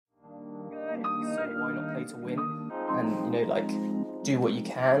why not play to win? And like do what you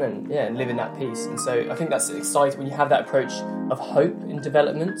can and live in that peace. And so I think that's exciting when you have that approach of hope in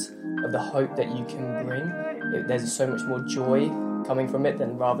development, of the hope that you can bring. There's so much more joy coming from it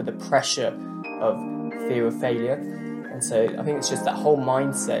than rather the pressure of fear of failure. And so I think it's just that whole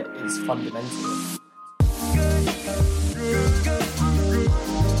mindset is fundamental.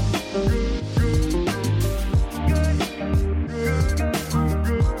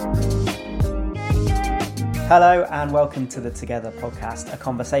 Hello and welcome to the Together podcast, a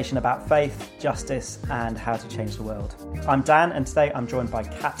conversation about faith, justice and how to change the world. I'm Dan and today I'm joined by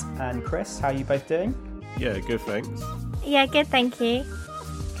Kat and Chris. How are you both doing? Yeah, good, thanks. Yeah, good, thank you.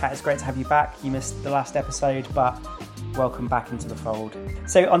 Kat, it's great to have you back. You missed the last episode, but welcome back into the fold.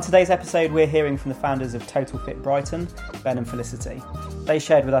 So on today's episode, we're hearing from the founders of Total Fit Brighton, Ben and Felicity. They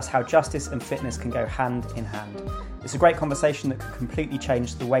shared with us how justice and fitness can go hand in hand. It's a great conversation that could completely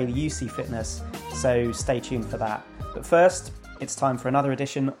change the way that you see fitness, so stay tuned for that. But first, it's time for another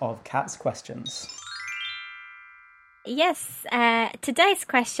edition of Kat's Questions. Yes, today's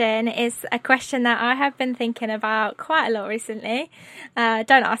question is a question that I have been thinking about quite a lot recently.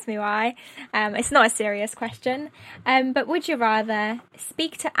 Don't ask me why. It's not a serious question. But would you rather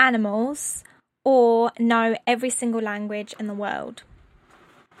speak to animals or know every single language in the world?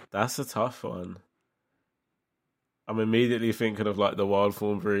 That's a tough one. I'm immediately thinking of like the wild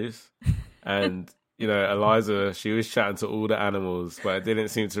thornberries and, Eliza, she was chatting to all the animals, but it didn't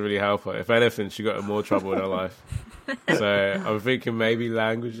seem to really help her. If anything, she got in more trouble in her life. So I'm thinking maybe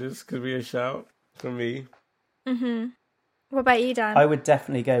languages could be a shout for me. Mm-hmm. What about you, Dan? I would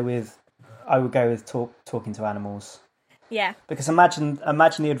definitely go with talking to animals. Yeah. Because imagine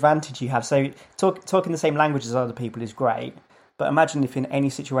the advantage you have. So talking the same language as other people is great, but imagine if in any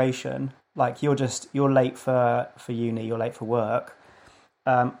situation, like you're late for uni, you're late for work.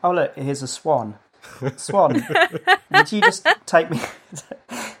 Oh look, here's a swan. Swan, would you just take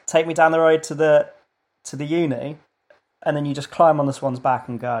me down the road to the uni, and then you just climb on the swan's back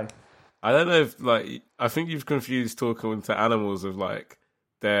and go? I don't know if I think you've confused talking to animals with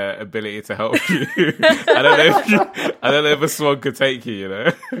their ability to help you. I don't know if a swan could take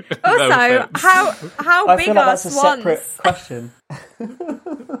you. Also, No how I big feel like are that's a swans? separate question.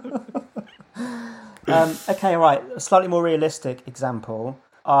 Okay, right. A slightly more realistic example.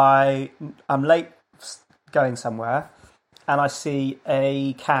 I'm late going somewhere, and I see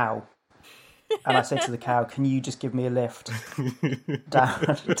a cow, and I say to the cow, "Can you just give me a lift down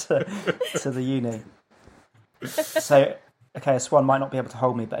to the uni?" So, okay, a swan might not be able to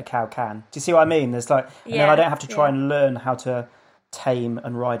hold me, but a cow can. Do you see what I mean? There's and then I don't have to try and learn how to tame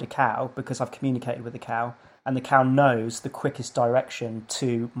and ride a cow because I've communicated with the cow. And the cow knows the quickest direction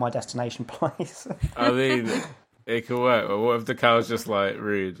to my destination place. I mean, it could work. But what if the cow's just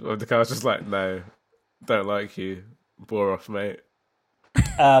rude? What if the cow's just no, don't like you, bore off, mate?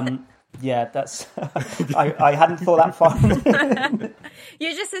 Yeah, that's. I hadn't thought that far.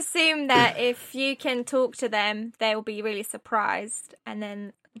 You just assume that if you can talk to them, they'll be really surprised, and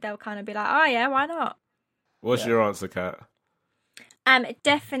then they'll kind of be like, "Oh yeah, why not?" What's your answer, Kat?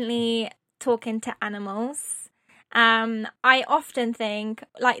 Definitely talking to animals. I often think,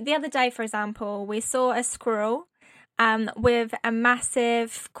 the other day, for example, we saw a squirrel with a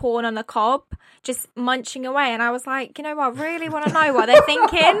massive corn on the cob just munching away, and I was like, you know what, I really want to know what they're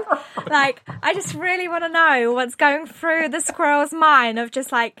thinking. I just really want to know what's going through the squirrel's mind of just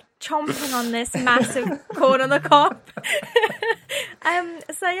chomping on this massive corn on the cob.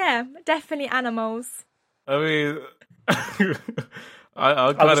 So yeah, definitely animals. I mean,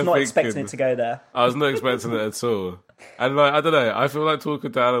 I was not expecting it to go there. I was not expecting it at all. And I don't know, I feel like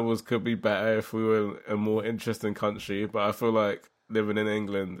talking to animals could be better if we were in a more interesting country, but I feel like living in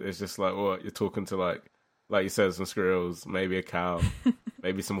England is just what you're talking to, like you said, some squirrels, maybe a cow,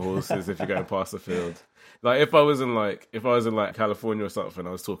 maybe some horses if you're going past the field. If I was in California or something,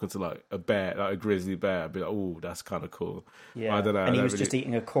 I was talking to a bear, a grizzly bear, I'd be like, oh, that's kind of cool. Yeah, I don't know. And he was just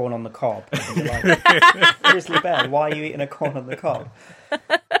eating a corn on the cob. Grizzly bear, why are you eating a corn on the cob?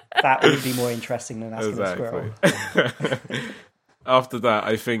 That would be more interesting than asking a squirrel. After that,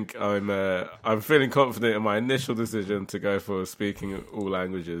 I think I'm feeling confident in my initial decision to go for speaking all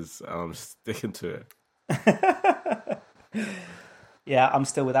languages. I'm sticking to it. Yeah, I'm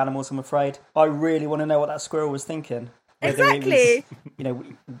still with animals, I'm afraid. I really want to know what that squirrel was thinking. Exactly. It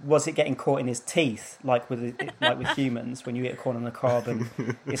was it getting caught in his teeth, like with humans when you eat a corn on the cob, and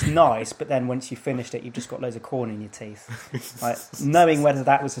it's nice, but then once you finished it, you've just got loads of corn in your teeth. Knowing whether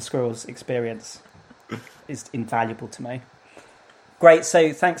that was a squirrel's experience is invaluable to me. Great,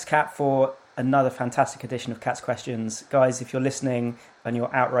 so thanks, Kat, for another fantastic edition of Kat's Questions. Guys, if you're listening, and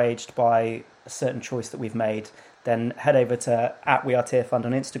you're outraged by a certain choice that we've made, then head over to @WeAreTearFund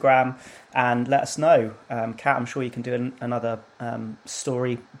on Instagram and let us know. Kat, I'm sure you can do another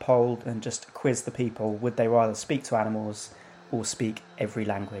story poll and just quiz the people. Would they rather speak to animals or speak every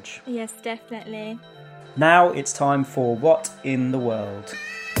language? Yes, definitely. Now it's time for What in the World?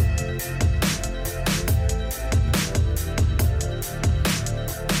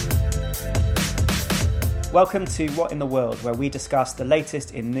 Welcome to What in the World, where we discuss the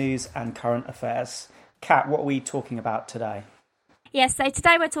latest in news and current affairs. Kat, what are we talking about today? Yes, so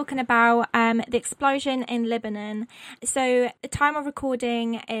today we're talking about the explosion in Lebanon. So the time of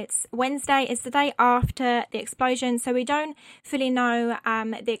recording, it's Wednesday. It's the day after the explosion, so we don't fully know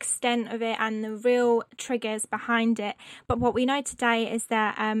the extent of it and the real triggers behind it. But what we know today is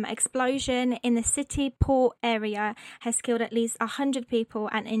that explosion in the city port area has killed at least 100 people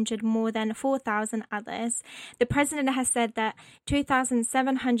and injured more than 4,000 others. The president has said that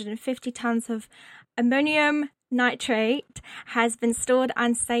 2,750 tons of ammonium nitrate has been stored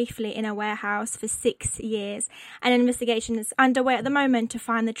unsafely in a warehouse for 6 years. An investigation is underway at the moment to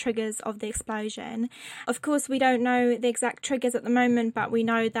find the triggers of the explosion. Of course, we don't know the exact triggers at the moment, but we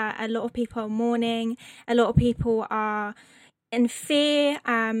know that a lot of people are mourning, a lot of people are in fear,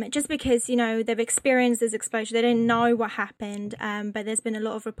 just because, you know, they've experienced this explosion. They don't know what happened, but there's been a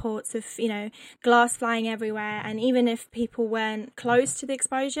lot of reports of, you know, glass flying everywhere. And even if people weren't close to the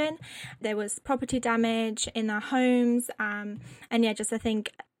explosion, there was property damage in their homes. And yeah, just I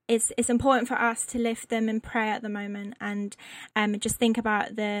think it's important for us to lift them in prayer at the moment and just think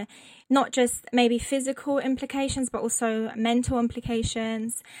about the not just maybe physical implications, but also mental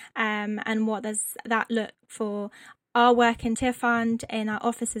implications, and what does that look for our work in Tearfund in our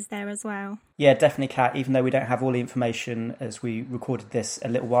offices there as well. Yeah, definitely, Kat. Even though we don't have all the information as we recorded this a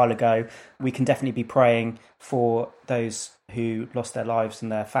little while ago, we can definitely be praying for those who lost their lives and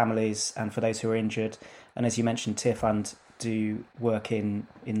their families, and for those who are injured. And as you mentioned, Tearfund do work in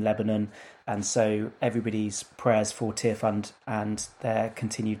Lebanon, and so everybody's prayers for Tearfund and their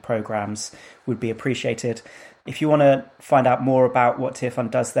continued programmes would be appreciated. If you want to find out more about what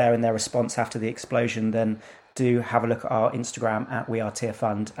Tearfund does there and their response after the explosion, then do have a look at our Instagram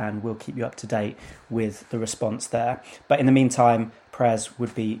 @WeAreTearFund, and we'll keep you up to date with the response there. But in the meantime, prayers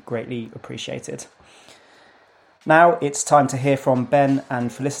would be greatly appreciated. Now it's time to hear from Ben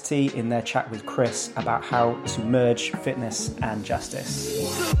and Felicity in their chat with Chris about how to merge fitness and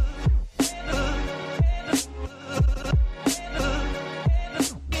justice.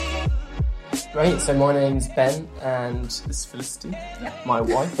 Great, so my name's Ben and this is Felicity, my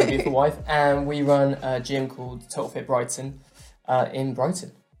wife, my beautiful wife, and we run a gym called Total Fit Brighton in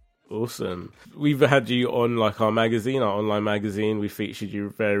Brighton. Awesome. We've had you on like our magazine, our online magazine. We featured you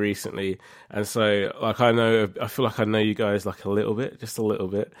very recently, and so like I feel like I know you guys like a little bit, just a little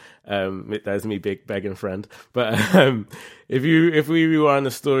bit. There's me, big begging friend. But if we rewind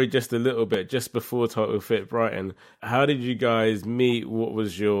the story just a little bit, just before Total Fit Brighton, how did you guys meet? What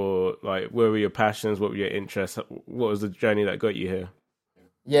was your where were your passions? What were your interests? What was the journey that got you here?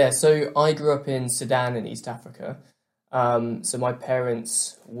 Yeah, so I grew up in Sudan in East Africa. So my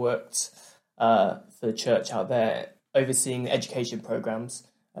parents worked for the church out there, overseeing the education programs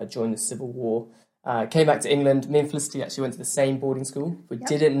during the Civil War. Came back to England. Me and Felicity actually went to the same boarding school. We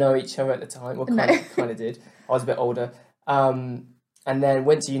didn't know each other at the time. Well, kind of did. I was a bit older. And then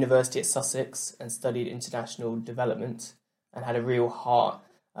went to university at Sussex and studied international development and had a real heart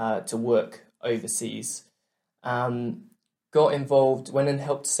to work overseas. Got involved, went and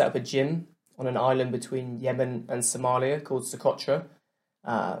helped set up a gym on an island between Yemen and Somalia called Socotra,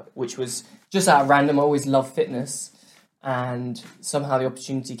 which was just out of random. I always loved fitness, and somehow the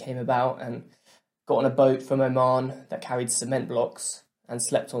opportunity came about and got on a boat from Oman that carried cement blocks and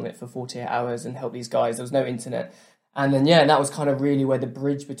slept on it for 48 hours and helped these guys. There was no internet. And then, that was kind of really where the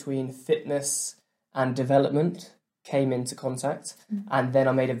bridge between fitness and development came into contact. And then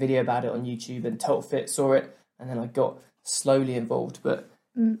I made a video about it on YouTube, and Total Fit saw it, and then I got slowly involved. But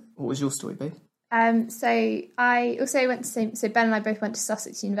what was your story, babe? So I also went to so Ben and I both went to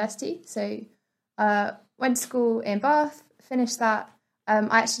Sussex University. So went to school in Bath, finished that.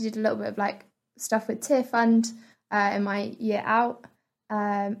 I actually did a little bit of like stuff with Tearfund in my year out,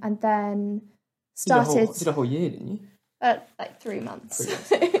 and then started. Did a whole year, didn't you? Like 3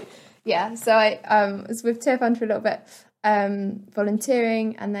 months. Yeah. So I was with Tearfund for a little bit,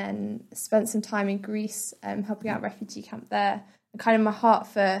 volunteering, and then spent some time in Greece, helping out a refugee camp there. And kind of my heart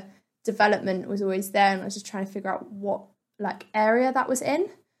for development was always there, and I was just trying to figure out what like area that was in,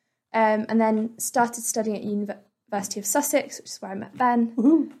 and then started studying at University of Sussex, which is where I met Ben.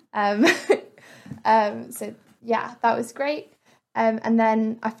 So yeah, that was great. And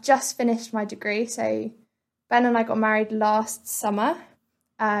then I've just finished my degree. So Ben and I got married last summer.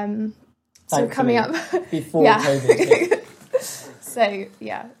 So coming up before COVID. So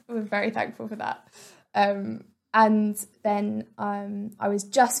yeah, we're very thankful for that. And then I was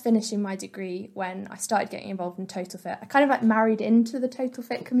just finishing my degree when I started getting involved in Total Fit. I kind of like married into the Total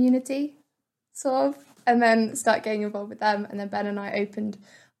Fit community, sort of, and then started getting involved with them. And then Ben and I opened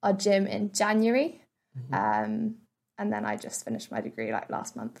our gym in January. And then I just finished my degree like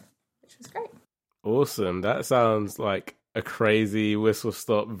last month, which was great. Awesome. That sounds like a crazy whistle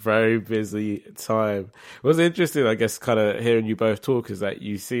stop, very busy time. What's interesting, I guess, kind of hearing you both talk is that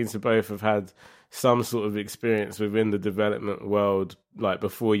you seem to both have had some sort of experience within the development world, like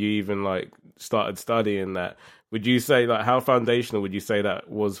before you even like started studying that. Would you say, like, how foundational would you say that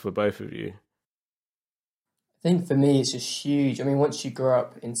was for both of you? I think for me, it's just huge. I mean, once you grow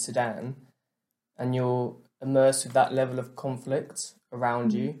up in Sudan and you're immersed with that level of conflict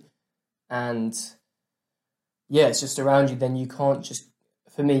around you, and yeah, it's just around you, then you can't just,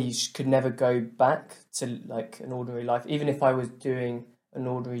 for me, you could never go back to like an ordinary life. Even if I was doing an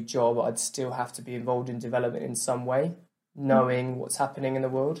ordinary job, I'd still have to be involved in development in some way, knowing what's happening in the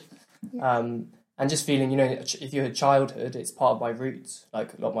world. Yeah. And just feeling, you know, if you had childhood, it's part of my roots.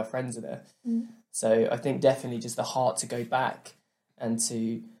 Like a lot of my friends are there. So I think definitely just the heart to go back and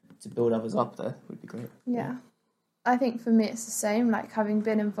to build others up there would be great. Yeah. I think for me it's the same, like having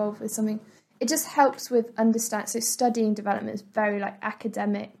been involved with something, it just helps with understand. So studying development is very like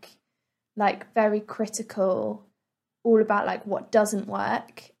academic, like very critical, all about like what doesn't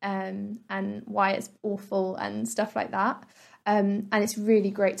work and why it's awful and stuff like that. And it's really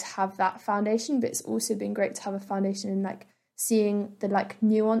great to have that foundation, but it's also been great to have a foundation in like seeing the like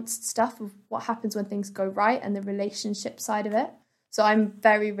nuanced stuff of what happens when things go right and the relationship side of it. So I'm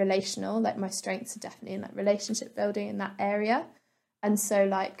very relational, like my strengths are definitely in like relationship building in that area. And so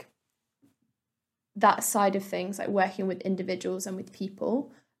like that side of things, like working with individuals and with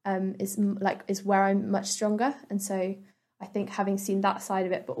people, is where I'm much stronger. And so I think having seen that side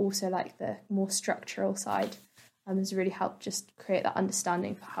of it, but also like the more structural side, has really helped just create that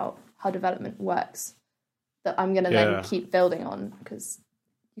understanding for how development works that I'm going to then keep building on, because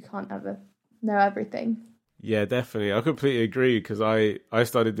you can't ever know everything. Yeah, definitely. I completely agree, because I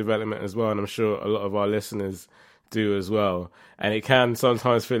studied development as well, and I'm sure a lot of our listeners do as well. And it can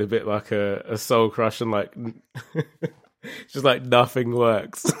sometimes feel a bit like a soul crush, and like just like nothing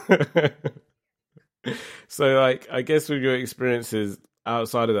works. So like, I guess with your experiences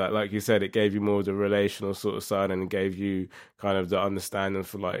outside of that, like you said, it gave you more of the relational sort of side, and it gave you kind of the understanding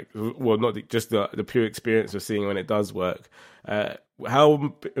for like, well, not just the pure experience of seeing when it does work.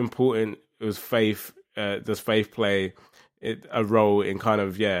 How important was faith? Does faith play a role in kind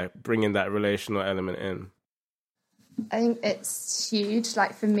of bringing that relational element in? I think it's huge.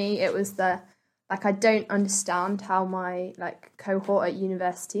 Like for me, it was I don't understand how my like cohort at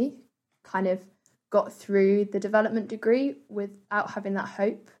university kind of got through the development degree without having that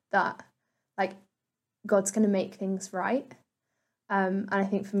hope that like God's going to make things right. And I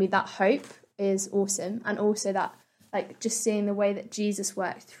think for me that hope is awesome, and also that like just seeing the way that Jesus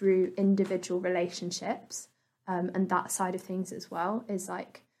worked through individual relationships, and that side of things as well is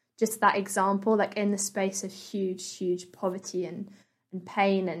like just that example, like in the space of huge poverty and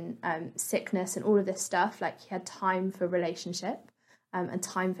pain and sickness and all of this stuff, like he had time for relationship and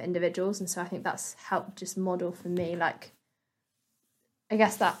time for individuals. And so I think that's helped just model for me, like, I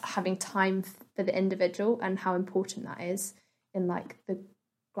guess that having time for the individual and how important that is in like the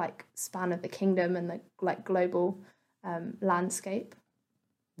like span of the kingdom and the like global landscape.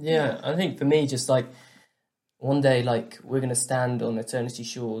 Yeah, I think for me, just like one day, like we're going to stand on eternity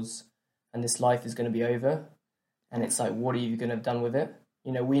shores and this life is going to be over. And it's like, what are you going to have done with it?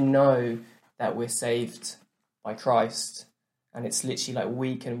 You know, we know that we're saved by Christ, and it's literally like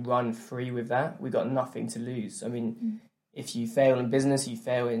we can run free with that. We've got nothing to lose. I mean, if you fail in business, you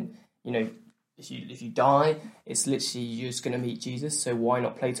fail in, you know, if you die, it's literally you're just going to meet Jesus. So why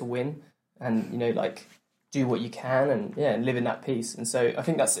not play to win? And, you know, like do what you can and live in that peace. And so I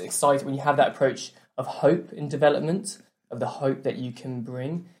think that's exciting when you have that approach of hope in development, of the hope that you can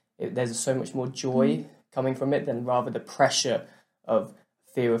bring. There's so much more joy coming from it than rather the pressure of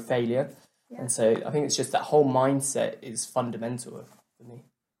fear of failure. Yeah. And so I think it's just that whole mindset is fundamental for me.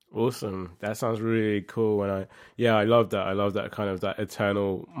 Awesome. That sounds really cool. And I love that. I love that kind of that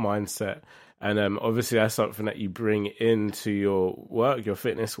eternal mindset. And obviously that's something that you bring into your work, your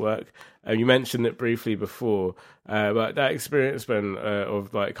fitness work. You mentioned it briefly before, but that experience, Ben,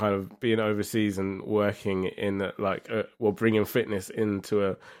 of like kind of being overseas and working in bringing fitness into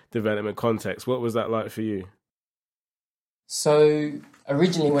a development context, what was that like for you? So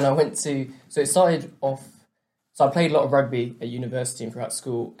originally when I went to, so it started off, so I played a lot of rugby at university and throughout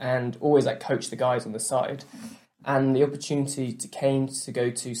school, and always like coached the guys on the side. And the opportunity came to go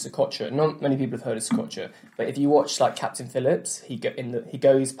to Socotra. Not many people have heard of Socotra, but if you watch like Captain Phillips, he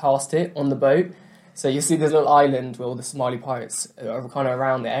goes past it on the boat. So you see this little island where all the Somali pirates are kind of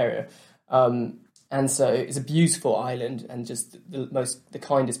around the area. And so it's a beautiful island and just the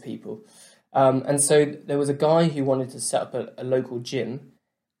kindest people. And so there was a guy who wanted to set up a local gym,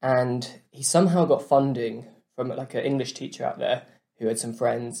 and he somehow got funding from like an English teacher out there who had some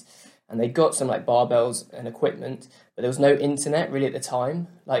friends, and they got some like barbells and equipment, but there was no internet really at the time.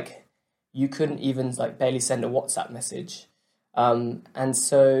 Like you couldn't even like barely send a WhatsApp message. And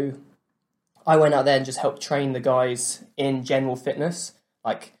so I went out there and just helped train the guys in general fitness.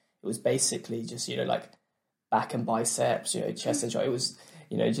 Like it was basically just, like back and biceps, chest and shoulder. It was,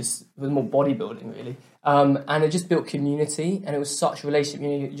 it was more bodybuilding really. And it just built community, and it was such a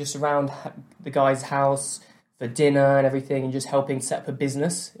relationship, just around the guy's house for dinner and everything, and just helping set up a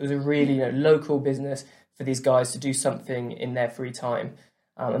business. It was a really local business for these guys to do something in their free time.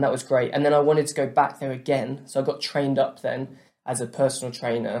 And that was great. And then I wanted to go back there again. So I got trained up then as a personal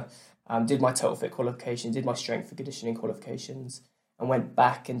trainer, did my Total Fit qualification, did my strength and conditioning qualifications, and went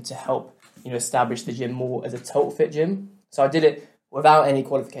back and to help, establish the gym more as a Total Fit gym. So I did it without any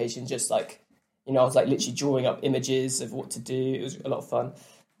qualification, just like, I was like literally drawing up images of what to do. It was a lot of fun.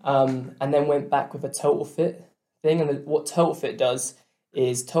 And then went back with a Total Fit thing. And what Total Fit does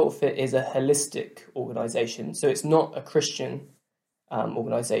is Total Fit is a holistic organisation. So it's not a Christian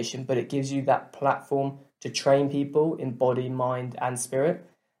organisation, but it gives you that platform to train people in body, mind and spirit.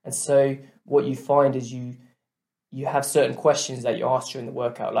 And so what you find is you have certain questions that you ask during the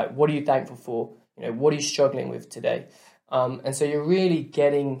workout, like what are you thankful for? What are you struggling with today? And so you're really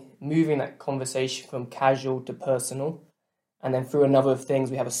moving that conversation from casual to personal. And then through a number of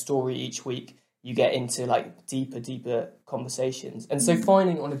things, we have a story each week, you get into like deeper conversations. And so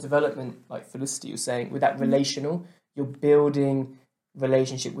finding on a development, like Felicity was saying, with that relational, you're building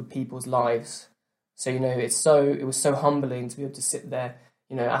relationship with people's lives. So, it was so humbling to be able to sit there,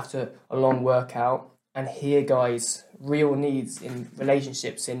 after a long workout and hear guys' real needs in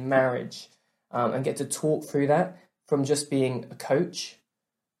relationships, in marriage, and get to talk through that from just being a coach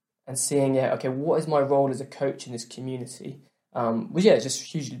and seeing, what is my role as a coach in this community? Just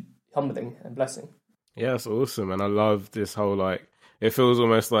hugely humbling and blessing. Yeah, that's awesome. And I love this whole, it feels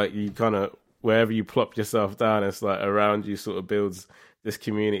almost like you kind of, wherever you plop yourself down, it's like around you sort of builds this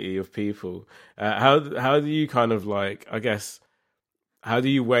community of people. How do you kind of how do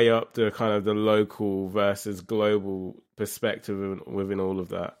you weigh up the kind of the local versus global perspective within all of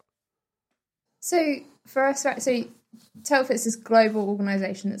that? So for us, Total Fit is this global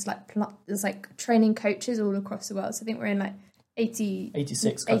organisation that's like training coaches all across the world. So I think we're in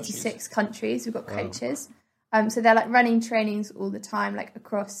 86 countries. We've got coaches. So they're running trainings all the time,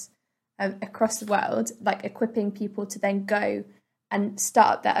 across the world, equipping people to then go and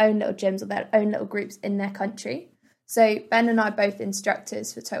start up their own little gyms or their own little groups in their country. So Ben and I are both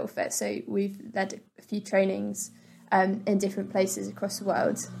instructors for Total Fit. So we've led a few trainings in different places across the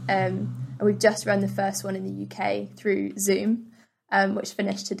world. And we've just run the first one in the UK through Zoom, which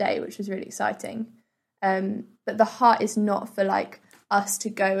finished today, which was really exciting. But the heart is not for us to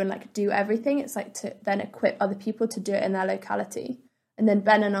go and do everything. It's to then equip other people to do it in their locality. And then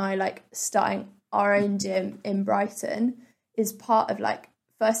Ben and I starting our own gym in Brighton is part of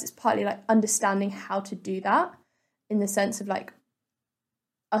first it's partly understanding how to do that, in the sense of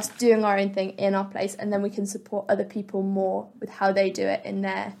us doing our own thing in our place, and then we can support other people more with how they do it in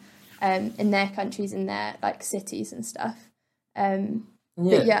their countries, in their cities and stuff.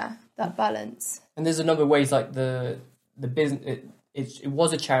 But that balance. And there's a number of ways the business it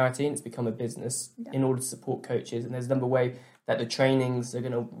was a charity and it's become a business in order to support coaches. And there's a number of ways that the trainings are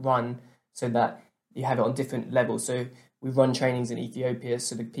going to run so that you have it on different levels. So we run trainings in Ethiopia,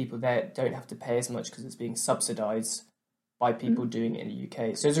 so the people there don't have to pay as much because it's being subsidised by people doing it in the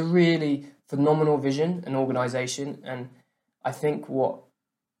UK. So it's a really phenomenal vision and organisation. And I think what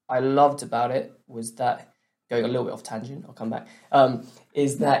I loved about it was that, going a little bit off tangent, I'll come back,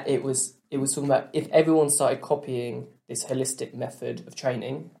 is that it was talking about if everyone started copying this holistic method of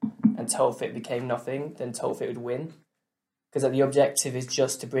training and Total Fit became nothing, then Total Fit would win. Because the objective is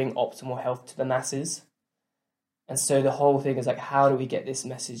just to bring optimal health to the masses. And so the whole thing is how do we get this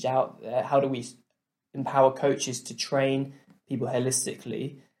message out there? How do we empower coaches to train people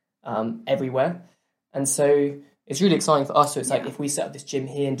holistically everywhere? And so it's really exciting for us. So it's if we set up this gym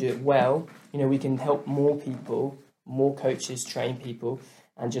here and do it well, we can help more people, more coaches train people,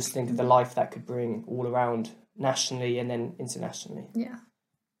 and just think of the life that could bring all around nationally and then internationally. Yeah.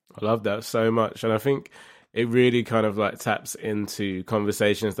 I love that so much. And I think it really kind of like taps into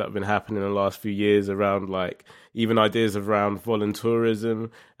conversations that have been happening in the last few years around like even ideas around volunteerism,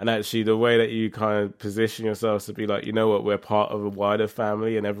 and actually the way that you kind of position yourselves to be like, you know what, we're part of a wider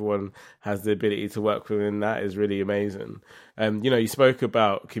family and everyone has the ability to work within that is really amazing. You spoke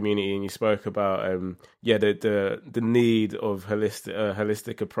about community and you spoke about the need of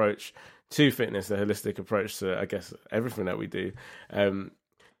holistic approach to fitness, a holistic approach to, I guess, everything that we do.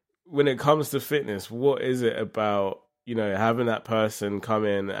 When it comes to fitness, what is it about, having that person come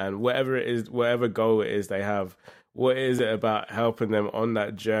in and whatever it is, whatever goal it is they have, what is it about helping them on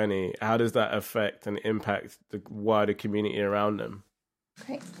that journey? How does that affect and impact the wider community around them?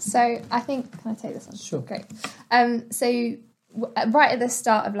 Great. So I think, can I take this one? Sure. Great. Right at the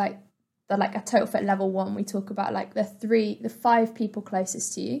start of like a Total Fit level 1, we talk about like the 5 people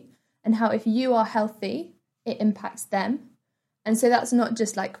closest to you and how if you are healthy, it impacts them. And so that's not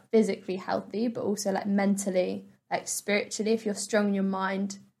just like physically healthy, but also like mentally, like spiritually. If you're strong in your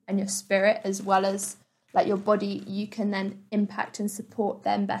mind and your spirit as well as like your body, you can then impact and support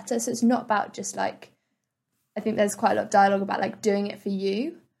them better. So it's not about just like, I think there's quite a lot of dialogue about like doing it for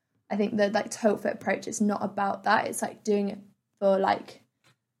you. I think the like Total Fit approach is not about that. It's like doing it for like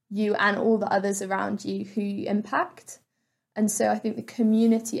you and all the others around you who you impact. And so I think the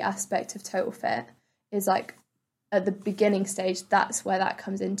community aspect of Total Fit is like, at the beginning stage, that's where that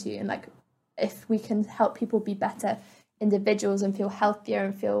comes into. And like, if we can help people be better individuals and feel healthier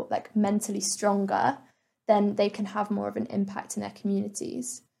and feel like mentally stronger, then they can have more of an impact in their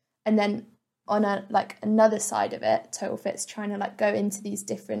communities. And then on another side of it, Total Fit's trying to like go into these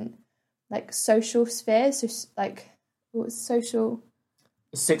different like social spheres. So like, what was social?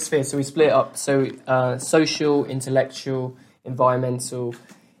 6 spheres. So we split it up. So social, intellectual, environmental,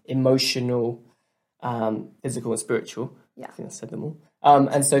 emotional, physical and spiritual. Yeah. I think I said them all.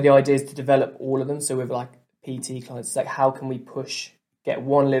 And so the idea is to develop all of them. So with like PT clients, it's like how can we get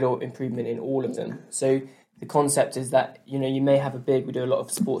one little improvement in all of them? So the concept is that, you may have we do a lot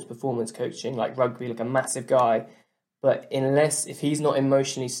of sports performance coaching, like rugby, like a massive guy, but if he's not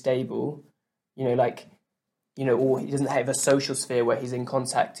emotionally stable, or he doesn't have a social sphere where he's in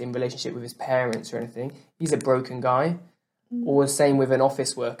contact in relationship with his parents or anything, he's a broken guy. Or same with an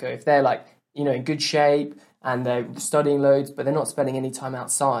office worker. If they're like, in good shape and they're studying loads, but they're not spending any time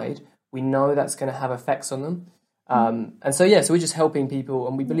outside, we know that's going to have effects on them. And so we're just helping people,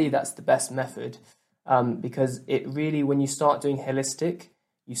 and we believe that's the best method because it really, when you start doing holistic,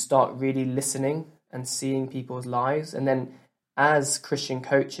 you start really listening and seeing people's lives. And then as Christian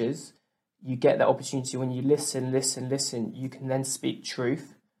coaches, you get that opportunity when you listen, you can then speak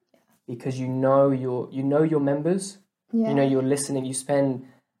truth because you know your members, you're listening, you spend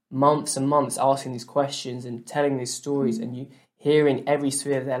months and months asking these questions and telling these stories and you hearing every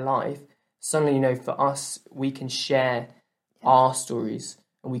sphere of their life. Suddenly, for us, we can share our stories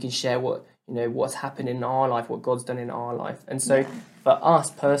and we can share what's happened in our life, what God's done in our life. And so for us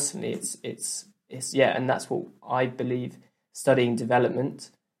personally, it's and that's what I believe studying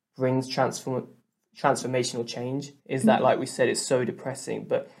development brings transformational change is that, like we said, it's so depressing.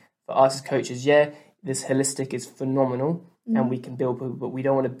 But for us as coaches, this holistic is phenomenal. And we can build people, but we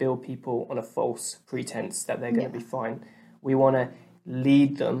don't want to build people on a false pretense that they're going to be fine. We want to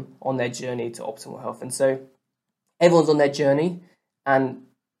lead them on their journey to optimal health. And so everyone's on their journey,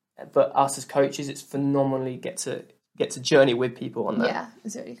 but us as coaches, it's phenomenally get to journey with people on that. Yeah,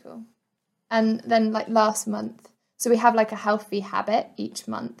 it's really cool. And then like last month, so we have like a healthy habit each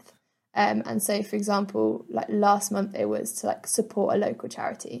month. And so, for example, like last month, it was to like support a local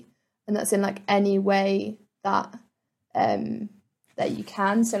charity, and that's in like any way that you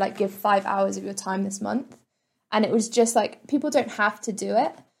can. So like give 5 hours of your time this month. And it was just like, people don't have to do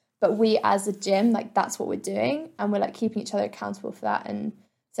it, but we as a gym, like that's what we're doing. And we're like keeping each other accountable for that and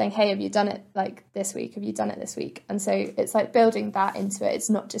saying, hey, have you done it like this week? Have you done it this week? And so it's like building that into it. It's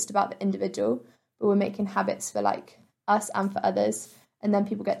not just about the individual, but we're making habits for like us and for others. And then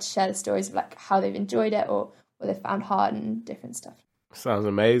people get to share the stories of like how they've enjoyed it or what they found hard and different stuff. Sounds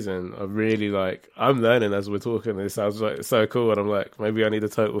amazing. I really I'm learning as we're talking. It sounds like so cool. And I'm like, maybe I need a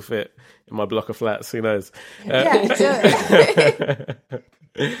Total Fit in my block of flats. Who knows? Yeah, do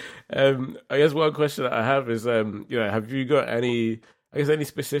it. I guess one question that I have is, have you got any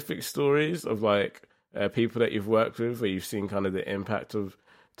specific stories of like people that you've worked with where you've seen kind of the impact of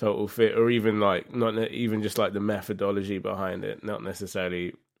Total Fit, or even like not even just like the methodology behind it, not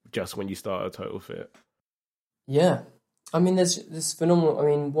necessarily just when you start a Total Fit? Yeah. I mean, there's this phenomenal. I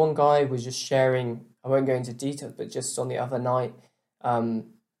mean, one guy was just sharing. I won't go into detail, but just on the other night,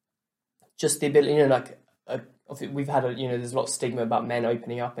 just the ability, like a we've had there's a lot of stigma about men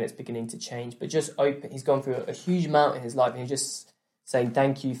opening up, and it's beginning to change. But just open, he's gone through a huge amount in his life, and he's just saying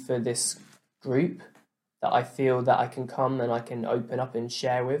thank you for this group that I feel that I can come and I can open up and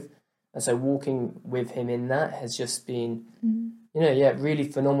share with. And so walking with him in that has just been, really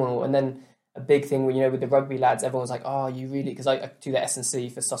phenomenal. And then a big thing, with the rugby lads, everyone's like, oh, you really, because I do the S&C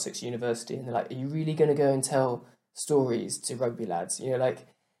for Sussex University, and they're like, are you really going to go and tell stories to rugby lads?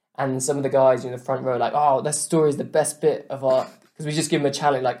 And some of the guys in the front row are like, oh, that story is the best bit of our, because we just give them a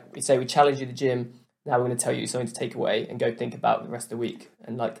challenge, like we say, we challenge you to the gym, now we're going to tell you something to take away and go think about the rest of the week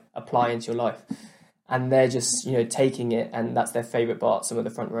and like apply into your life. And they're just, taking it, and that's their favourite part, some of the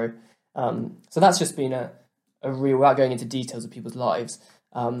front row. So that's just been a real, without going into details of people's lives,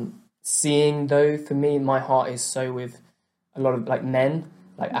 seeing though, for me, my heart is so with a lot of like men,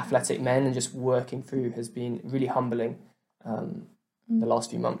 like athletic men, and just working through has been really humbling the last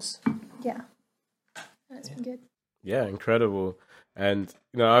few months. Yeah, that's been good. Yeah, incredible. And,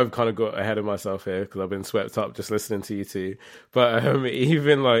 I've kind of got ahead of myself here because I've been swept up just listening to you two. But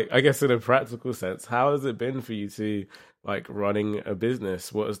even like, I guess in a practical sense, how has it been for you two, like running a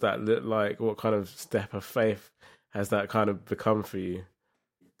business? What does that look like? What kind of step of faith has that kind of become for you?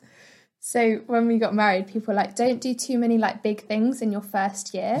 So when we got married, people were like, don't do too many like big things in your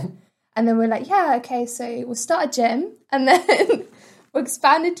first year. And then we're like, yeah, okay, so we'll start a gym and then we'll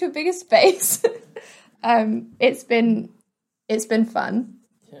expand into a bigger space. It's been fun.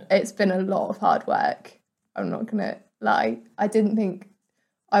 Yeah. It's been a lot of hard work. I'm not going to lie. I didn't think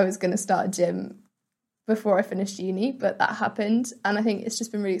I was going to start a gym before I finished uni, but that happened. And I think it's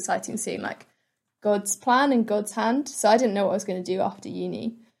just been really exciting seeing like God's plan and God's hand. So I didn't know what I was going to do after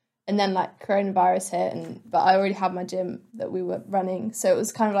uni. And then like coronavirus hit, but I already had my gym that we were running. So it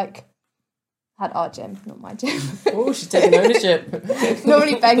was kind of like, had our gym, not my gym. Oh, she's taking ownership.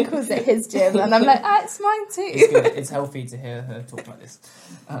 Normally Ben calls it his gym, and I'm like, it's mine too. It's good. It's healthy to hear her talk like this.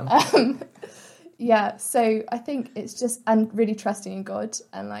 Yeah, so I think it's just, and really trusting in God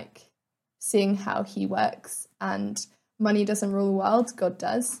and like seeing how he works, and money doesn't rule the world, God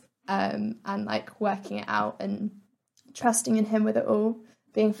does, and like working it out and trusting in him with it all,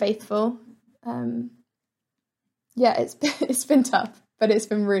 being faithful. Yeah, it's been tough, but it's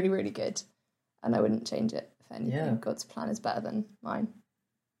been really, really good. And I wouldn't change it for anything. Yeah. God's plan is better than mine.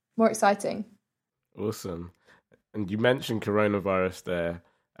 More exciting. Awesome. And you mentioned coronavirus there.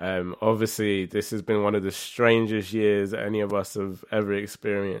 Obviously, this has been one of the strangest years any of us have ever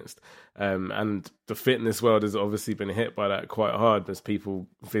experienced. And the fitness world has obviously been hit by that quite hard, as people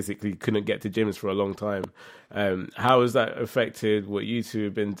physically couldn't get to gyms for a long time. How has that affected what you two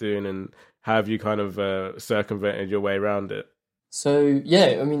have been doing, and how have you kind of circumvented your way around it? So,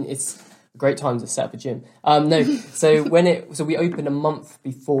 yeah, I mean, it's a great time to set up a gym. So we opened a month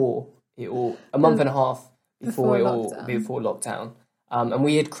before it all, a month and a half before lockdown. And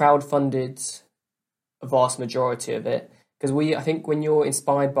we had crowdfunded a vast majority of it, because I think when you're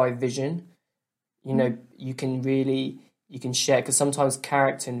inspired by vision, you can share, because sometimes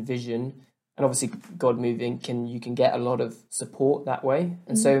character and vision, and obviously God moving, you can get a lot of support that way.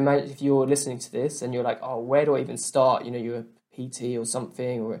 And so imagine if you're listening to this and you're like, oh, where do I even start? You're a PT or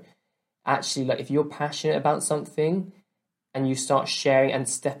something, or actually, like, if you're passionate about something and you start sharing and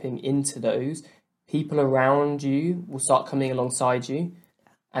stepping into those, people around you will start coming alongside you,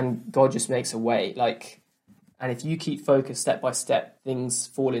 and God just makes a way. Like, and if you keep focused step by step, things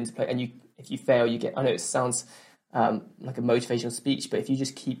fall into place. And if you fail, you get, I know it sounds like a motivational speech, but if you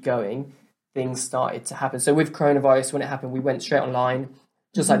just keep going, things started to happen. So with coronavirus, when it happened, we went straight online,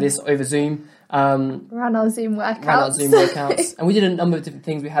 just like this, over Zoom. Ran our Zoom workouts. And we did a number of different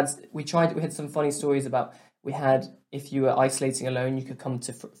things. We had some funny stories about, if you were isolating alone, you could come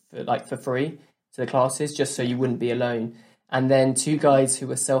for free to the classes, just so you wouldn't be alone. And then two guys who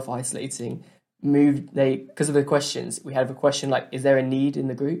were self-isolating because of the questions, we had a question like, is there a need in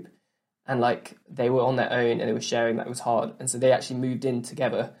the group? And like, they were on their own and they were sharing that it was hard. And so they actually moved in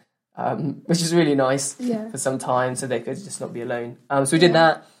together, which is really nice for some time, so they could just not be alone. So we did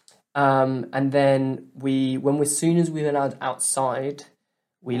that. And then as soon as we were allowed outside,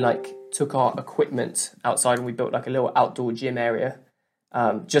 we like took our equipment outside and we built like a little outdoor gym area,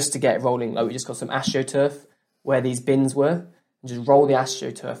 just to get it rolling. Like, we just got some AstroTurf where these bins were, and just roll the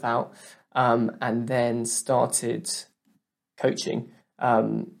AstroTurf out, and then started coaching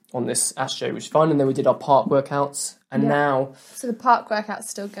on this Astro, which was fun. And then we did our park workouts, and now, so the park workout's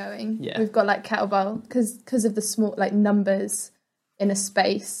still going. Yeah, we've got like kettlebell because of the small like numbers in a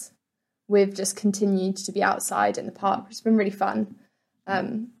space. We've just continued to be outside in the park, which has been really fun.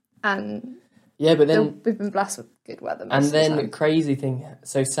 And yeah, but then we've been blessed with good weather. And then the crazy thing,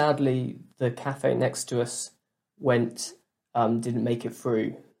 so sadly, the cafe next to us didn't make it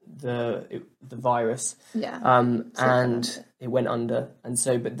through the virus, and it went under, and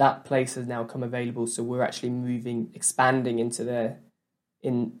so but that place has now come available, so we're actually expanding into there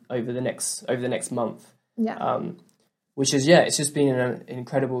over the next month, which is it's just been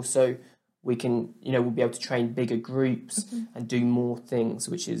incredible. So we can we'll be able to train bigger groups and do more things,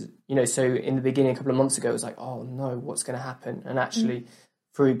 which is so in the beginning a couple of months ago it was like, oh no, what's going to happen, and actually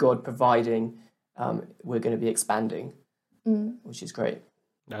through God providing, we're going to be expanding, which is great.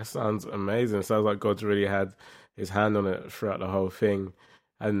 That sounds amazing. It sounds like God's really had his hand on it throughout the whole thing.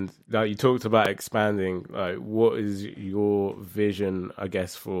 And like you talked about expanding, like what is your vision, I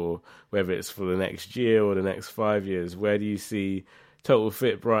guess, for whether it's for the next year or the next 5 years? Where do you see Total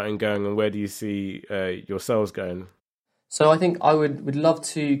Fit Brighton going, and where do you see yourselves going? So I think I would love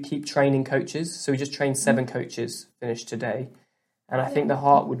to keep training coaches. So we just trained 7 coaches, finished today. And I think the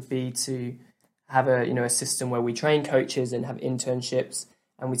heart would be to have a system where we train coaches and have internships,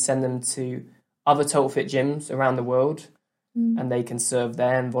 and we send them to other Total Fit gyms around the world, and they can serve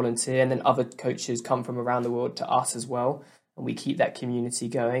there and volunteer. And then other coaches come from around the world to us as well, and we keep that community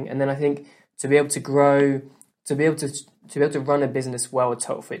going. And then I think to be able to grow, to be able to run a business well at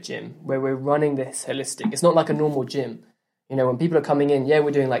Total Fit Gym, where we're running this holistic. It's not like a normal gym. When people are coming in,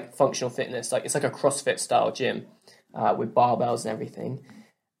 we're doing like functional fitness, like it's like a CrossFit style gym with barbells and everything.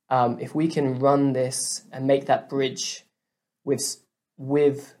 If we can run this and make that bridge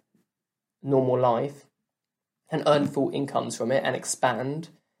with normal life and earn full incomes from it and expand,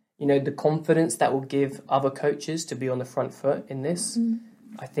 the confidence that will give other coaches to be on the front foot in this,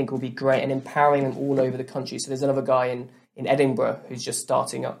 I think will be great, and empowering them all over the country. So there's another guy in Edinburgh who's just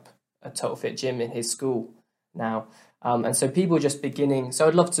starting up a Total Fit Gym in his school now. And so people are just beginning. So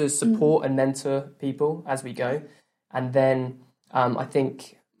I'd love to support and mentor people as we go. And then I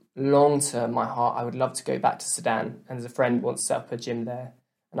think long term, my heart, I would love to go back to Sudan. And there's a friend who wants to set up a gym there.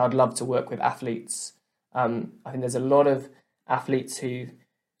 And I'd love to work with athletes. I think there's a lot of athletes who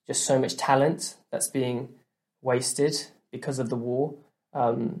just so much talent that's being wasted because of the war,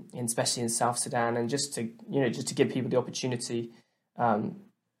 especially in South Sudan. And just to give people the opportunity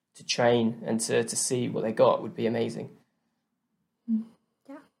to train and to see what they got would be amazing.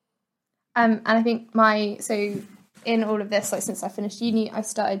 Yeah. And I think in all of this, like since I finished uni, I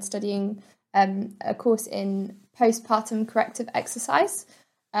started studying a course in postpartum corrective exercise.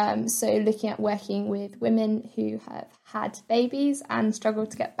 So looking at working with women who have had babies and struggle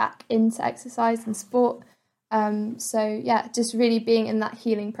to get back into exercise and sport. Just really being in that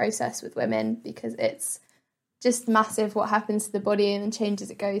healing process with women, because it's just massive what happens to the body and the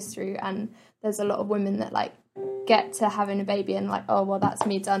changes it goes through. And there's a lot of women that like get to having a baby and like, oh, well, that's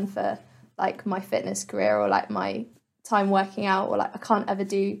me done for like my fitness career, or like my time working out, or like I can't ever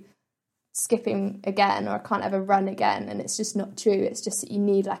do skipping again, or I can't ever run again. And it's just not true. It's just that you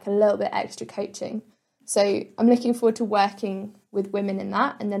need like a little bit extra coaching. So I'm looking forward to working with women in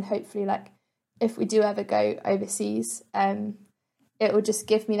that. And then hopefully, like if we do ever go overseas, it will just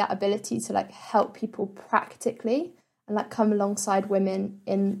give me that ability to like help people practically and like come alongside women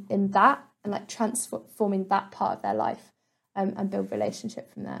in that, and like transforming that part of their life, and build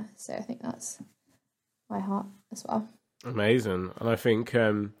relationship from there. So I think that's my heart as well. Amazing. And I think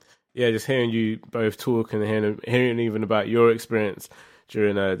just hearing you both talk and hearing even about your experience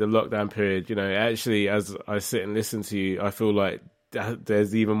during the lockdown period, actually as I sit and listen to you, I feel like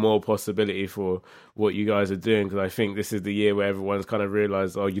there's even more possibility for what you guys are doing, because I think this is the year where everyone's kind of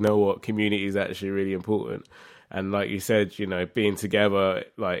realised, oh, you know what, community is actually really important. And like you said, being together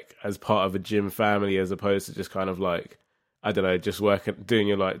like as part of a gym family, as opposed to just kind of like, I don't know, just doing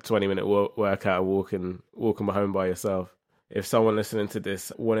your like 20-minute workout and walking home by yourself. If someone listening to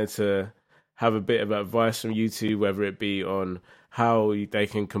this wanted to have a bit of advice from you two, whether it be on how they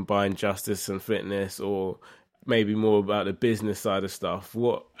can combine justice and fitness, or maybe more about the business side of stuff,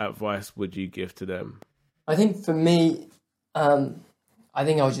 what advice would you give to them? I think for me, I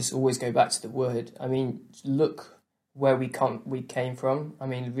think I'll just always go back to the word. I mean, look where we came from. I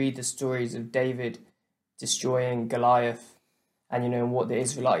mean, read the stories of David destroying Goliath, and what the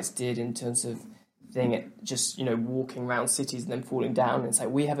Israelites did in terms of walking around cities and then falling down. And it's like,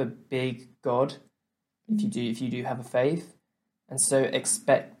 we have a big God if you do have a faith, and so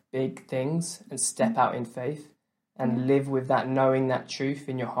expect big things and step out in faith and live with that, knowing that truth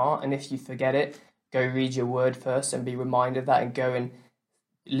in your heart. And if you forget it, go read your word first and be reminded of that, and go and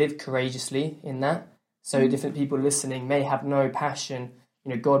live courageously in that. So different people listening may have no passion.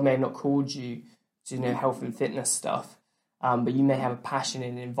 God may have not called you to health and fitness stuff, but you may have a passion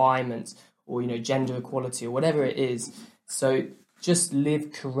in environment, or gender equality, or whatever it is. So just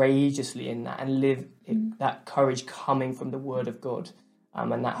live courageously in that, and live that courage coming from the Word of God,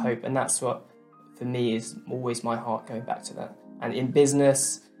 and that hope. And that's what, for me, is always my heart going back to that. And in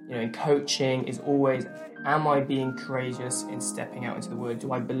business, in coaching, is always, am I being courageous in stepping out into the Word?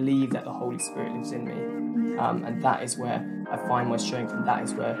 Do I believe that the Holy Spirit lives in me? And that is where I find my strength, and that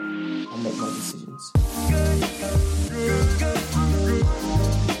is where I make my decisions.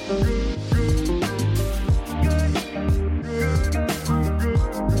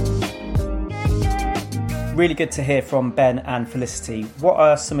 Really good to hear from Ben and Felicity. What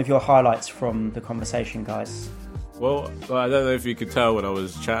are some of your highlights from the conversation, guys? Well, I don't know if you could tell when I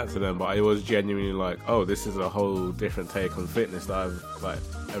was chatting to them, but I was genuinely like, oh, this is a whole different take on fitness that I've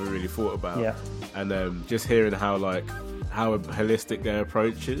ever really thought about. Yeah. And just hearing how holistic their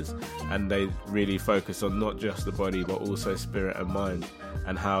approach is, and they really focus on not just the body but also spirit and mind,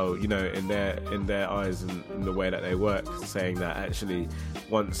 and how, in their eyes and in the way that they work, saying that actually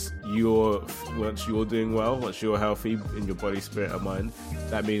once you're doing well, once you're healthy in your body, spirit and mind,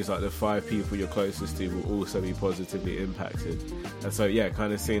 that means like the 5 people you're closest to will also be positively impacted. And so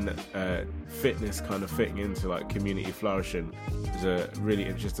kind of seeing that fitness kind of fitting into like community flourishing is a really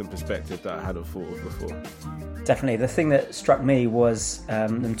interesting perspective that I hadn't thought of before. Definitely. The thing that struck me was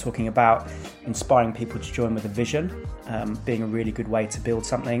them talking about inspiring people to join with a vision, being a really good way to build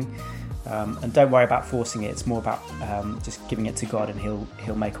something. And don't worry about forcing it. It's more about just giving it to God, and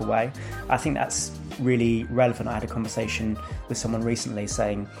He'll make a way. I think that's really relevant. I had a conversation with someone recently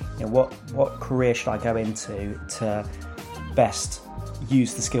saying, what career should I go into to best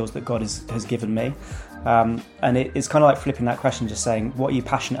use the skills that God has given me? And it's kind of like flipping that question, just saying, what are you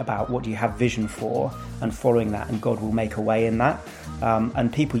passionate about? What do you have vision for? And following that, and God will make a way in that.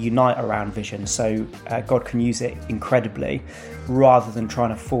 And people unite around vision, so God can use it incredibly, rather than trying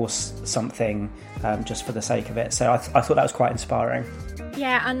to force something just for the sake of it. So I thought that was quite inspiring.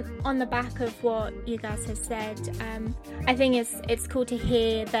 Yeah, and on the back of what you guys have said, I think it's cool to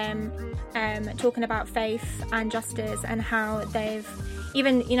hear them talking about faith and justice, and how they've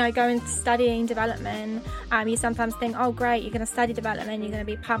even, going studying development. You sometimes think, oh great, you're going to study development, you're going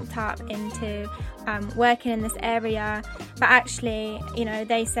to be pumped up into working in this area, but actually,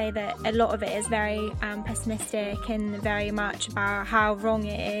 they say that a lot of it is very pessimistic, and very much about how wrong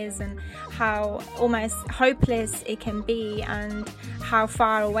it is, and how almost hopeless it can be, and how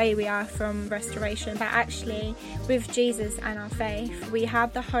far away we are from restoration. But actually, with Jesus and our faith, we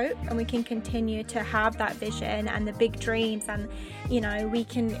have the hope, and we can continue to have that vision and the big dreams, and we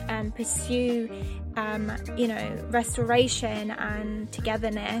can pursue restoration and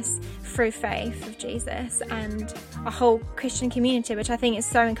togetherness through faith of Jesus and a whole Christian community, which I think is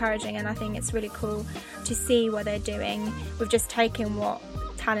so encouraging. And I think it's really cool to see what they're doing with just taking what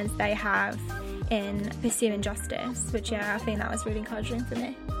talents they have in pursuing justice, which I think that was really encouraging for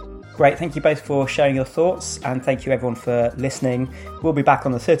me. Great, thank you both for sharing your thoughts, and thank you everyone for listening. We'll be back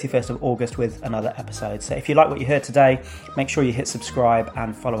on the 31st of August with another episode. So if you like what you heard today, make sure you hit subscribe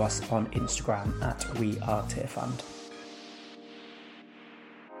and follow us on Instagram @WeAreTearFund.